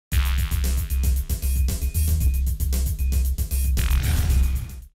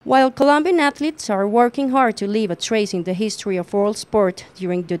While Colombian athletes are working hard to leave a trace in the history of world sport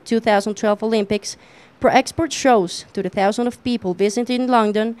during the 2012 Olympics, Proexport shows to the thousands of people visiting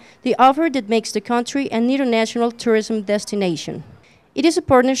London the offer that makes the country an international tourism destination. It is a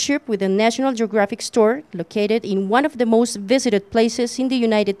partnership with the National Geographic store located in one of the most visited places in the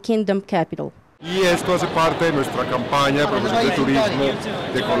United Kingdom capital. Y esto hace parte de nuestra campaña de promoción de turismo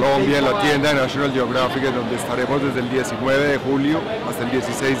de Colombia en la tienda de National Geographic, en donde estaremos desde el 19 de julio hasta el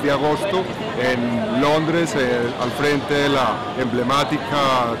 16 de agosto en Londres, al frente de la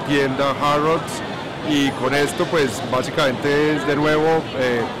emblemática tienda Harrods. Y con esto pues básicamente es de nuevo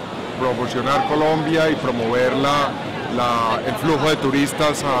promocionar Colombia y promover el flujo de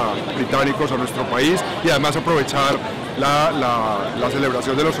turistas británicos a nuestro país, y además aprovechar la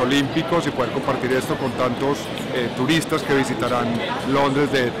celebración de los Olímpicos y poder compartir esto con tantos turistas que visitarán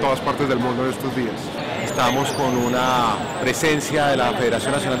Londres de todas partes del mundo en estos días. Estamos con una presencia de la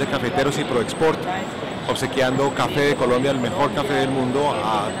Federación Nacional de Cafeteros y Proexport, obsequiando café de Colombia, el mejor café del mundo,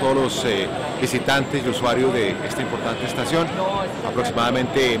 a todos los visitantes y usuarios de esta importante estación.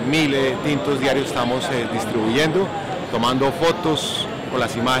 Aproximadamente 1000 tintos diarios estamos distribuyendo, tomando fotos con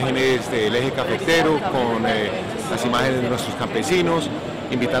las imágenes del eje cafetero, con las imágenes de nuestros campesinos,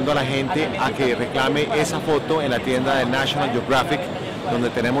 invitando a la gente a que reclame esa foto en la tienda de National Geographic, donde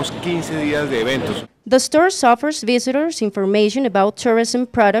tenemos 15 días de eventos. The store offers visitors information about tourism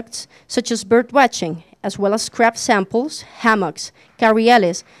products such as bird watching, as well as craft samples, hammocks,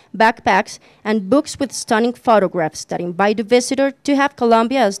 carrieles, backpacks, and books with stunning photographs that invite the visitor to have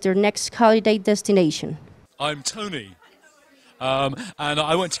Colombia as their next holiday destination. I'm Tony, and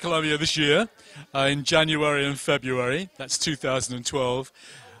I went to Colombia this year in January and February, that's 2012.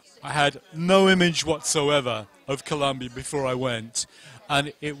 I had no image whatsoever of Colombia before I went,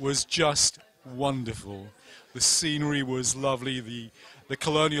 and it was just wonderful. The scenery was lovely, the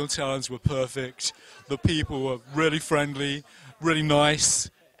colonial towns were perfect, the people were really friendly, really nice.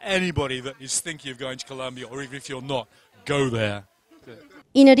 Anybody that is thinking of going to Colombia, or even if you're not, go there.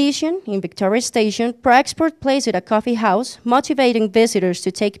 In addition, in Victoria Station, Proexport plays at a coffee house, motivating visitors to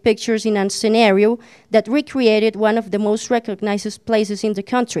take pictures in a scenario that recreated one of the most recognized places in the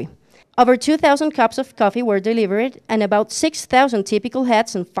country. Over 2,000 cups of coffee were delivered, and about 6,000 typical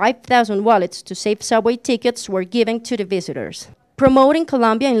hats and 5,000 wallets to save subway tickets were given to the visitors. Promoting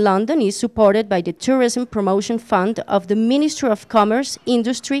Colombia in London is supported by the Tourism Promotion Fund of the Ministry of Commerce,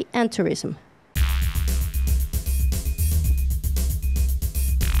 Industry and Tourism.